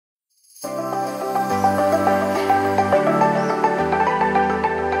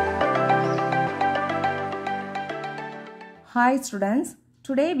Hi students,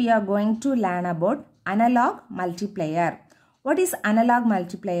 today we are going to learn about analog multiplier. What is analog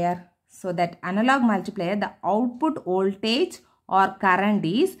multiplier? So that analog multiplier, the output voltage or current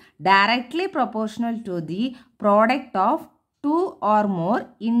is directly proportional to the product of two or more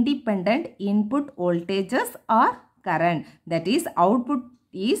independent input voltages or current. That is, output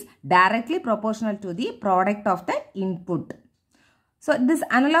is directly proportional to the product of the input. So this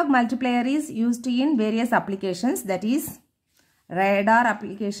analog multiplier is used in various applications, that is radar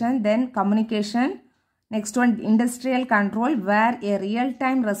application, then communication, next one industrial control where a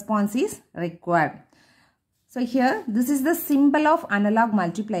real-time response is required. So here this is the symbol of analog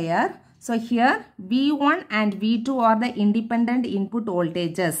multiplier. So here V1 and V2 are the independent input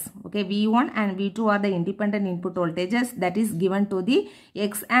voltages. Okay, V1 and V2 are the independent input voltages that is given to the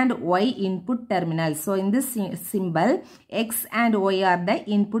X and Y input terminals. So in this symbol, X and Y are the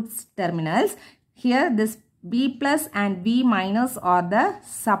input terminals. Here this V plus and V minus are the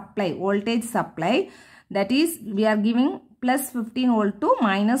supply, voltage supply. That is, we are giving plus 15 volt to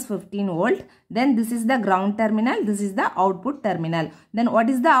minus 15 volt. Then this is the ground terminal. This is the output terminal. Then what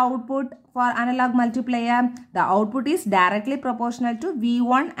is the output for analog multiplier? The output is directly proportional to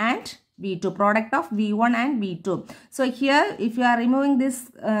V1 and V2. Product of V1 and V2. So here if you are removing this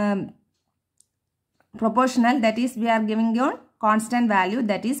proportional, that is we are giving your constant value,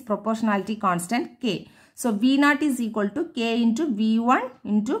 that is proportionality constant K. So V0 is equal to K into V1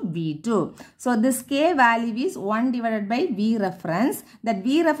 into V2. So this K value is 1 divided by V reference. That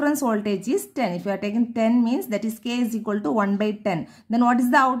V reference voltage is 10. If you are taking 10 means that is K is equal to 1 by 10. Then what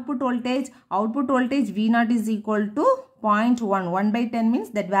is the output voltage? Output voltage V0 is equal to 0.1. 1 by 10 means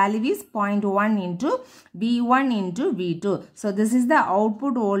that value is 0.1 into V1 into V2. So this is the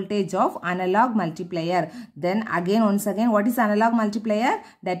output voltage of analog multiplier. Then again, once again, what is analog multiplier?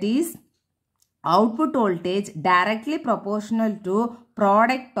 That is output voltage directly proportional to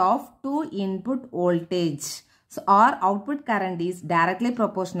product of two input voltage. So our output current is directly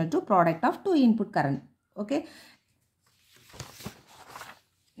proportional to product of two input current. Okay.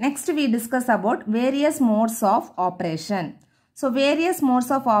 Next we discuss about various modes of operation. So various modes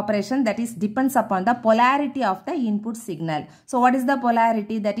of operation, that is depends upon the polarity of the input signal. So what is the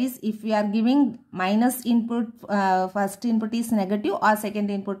polarity? That is, if we are giving minus input, first input is negative or second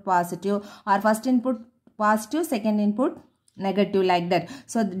input positive, or first input positive, second input negative, like that.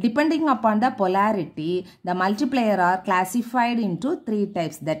 So depending upon the polarity, the multiplier are classified into three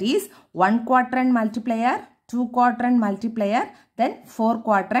types. That is one quadrant multiplier, two quadrant multiplier, then four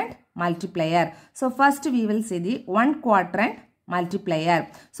quadrant multiplier. So first we will see the one quadrant multiplier.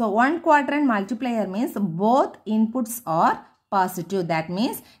 So one quadrant multiplier means both inputs are positive. That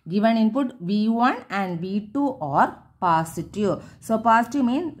means given input V1 and V2 are positive. So positive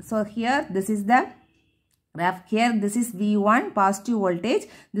means, so here this is the graph. Here this is V1 positive voltage.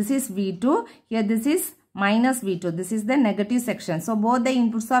 This is V2. Here this is minus V2. This is the negative section. So both the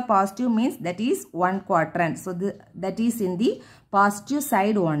inputs are positive means that is one quadrant. So that is in the positive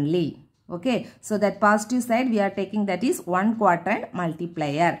side only. Okay. So that positive side we are taking, that is one quadrant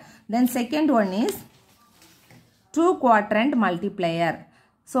multiplier. Then second one is two quadrant multiplier.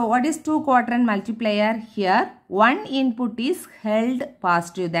 So what is two quadrant multiplier? Here one input is held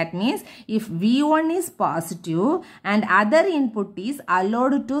positive. That means if V1 is positive and other input is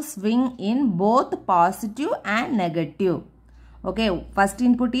allowed to swing in both positive and negative. Okay, first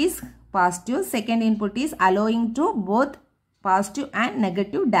input is positive, second input is allowing to both positive and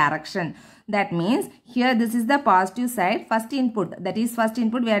negative direction. That means here this is the positive side, first input, that is first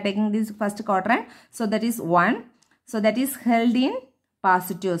input we are taking this first quadrant. So that is 1. So that is held in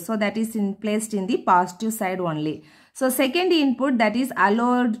positive. So that is placed in the positive side only. So second input, that is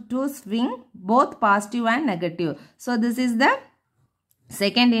allowed to swing both positive and negative. So this is the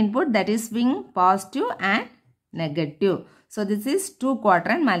second input, that is swing positive and negative. So this is two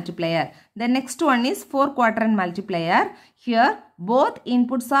quadrant multiplier. The next one is four quadrant multiplier. Here both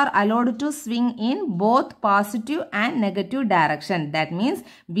inputs are allowed to swing in both positive and negative direction. That means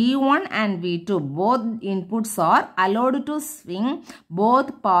V1 and V2, both inputs are allowed to swing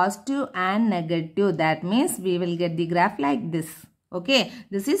both positive and negative. That means we will get the graph like this. Okay,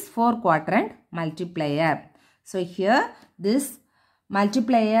 this is four quadrant multiplier. So here this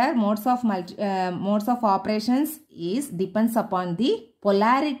multiplier modes of operations is depends upon the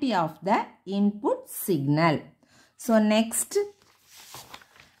polarity of the input signal. So next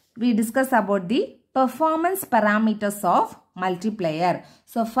we discuss about the performance parameters of multiplier.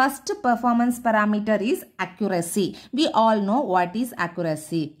 So first performance parameter is accuracy. We all know what is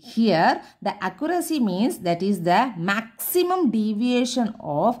accuracy. Here the accuracy means that is the maximum deviation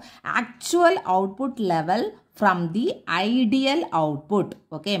of actual output level from the ideal output.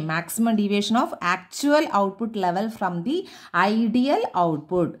 Okay, maximum deviation of actual output level from the ideal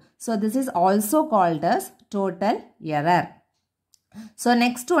output. So this is also called as total error. So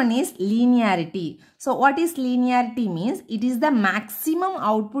next one is linearity. So what is linearity means? It is the maximum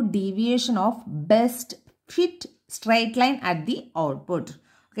output deviation of best fit straight line at the output.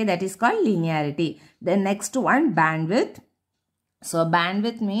 Okay, that is called linearity. The next one, bandwidth. So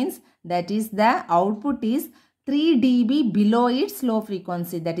bandwidth means that is the output is 3 dB below its low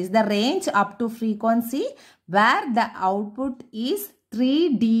frequency. That is the range up to frequency where the output is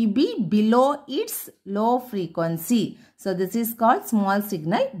 3 dB below its low frequency. So this is called small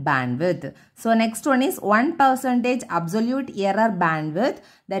signal bandwidth. So next one is 1% absolute error bandwidth.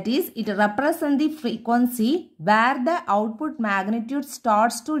 That is, it represents the frequency where the output magnitude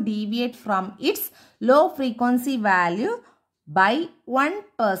starts to deviate from its low frequency value by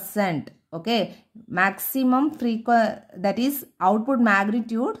 1%. Okay, maximum frequency, that is output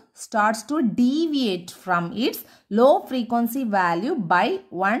magnitude starts to deviate from its low frequency value by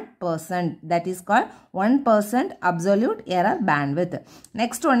 1%. That is called 1% absolute error bandwidth.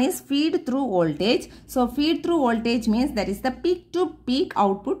 Next one is feed through voltage. So feed through voltage means that is the peak to peak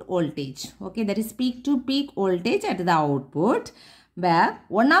output voltage. Okay, that is peak to peak voltage at the output, where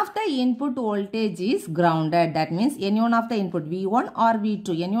one of the input voltage is grounded. That means any one of the input V1 or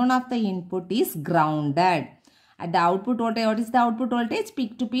V2, any one of the input is grounded. At the output voltage, what is the output voltage?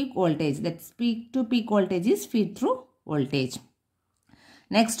 Peak to peak voltage. That's peak to peak voltage is feed through voltage.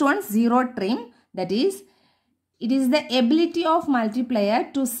 Next one, zero trim. That is, it is the ability of multiplier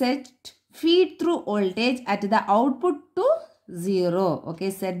to set feed through voltage at the output to 0.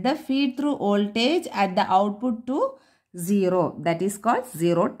 Okay, set the feed through voltage at the output to 0. That is called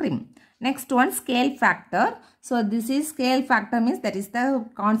zero trim. Next one, scale factor. So this is scale factor means that is the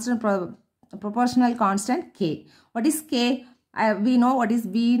constant proportional constant K. What is K? We know what is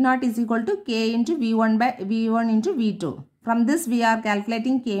V0 is equal to K into V1 by V1 into V2. From this we are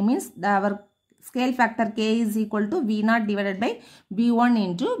calculating K means our scale factor K is equal to V0 divided by V1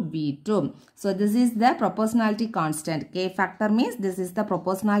 into V2. So this is the proportionality constant. K factor means this is the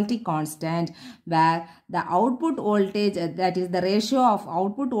proportionality constant where the output voltage, that is the ratio of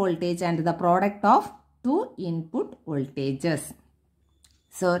output voltage and the product of two input voltages.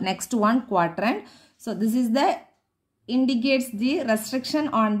 So next one, quadrant. So this is the indicates the restriction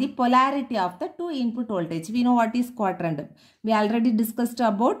on the polarity of the two input voltage. We know what is quadrant. We already discussed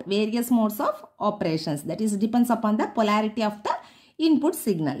about various modes of operations. That is depends upon the polarity of the input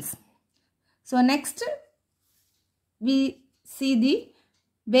signals. So next we see the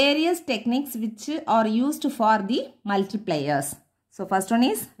various techniques which are used for the multipliers. So first one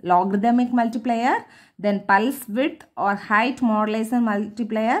is logarithmic multiplier, then pulse width or height modulation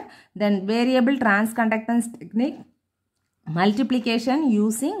multiplier, then variable transconductance technique, multiplication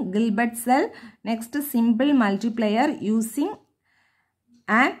using Gilbert cell, next simple multiplier using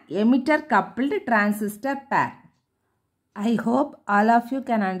an emitter coupled transistor pair. I hope all of you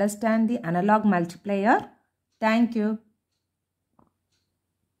can understand the analog multiplier. Thank you.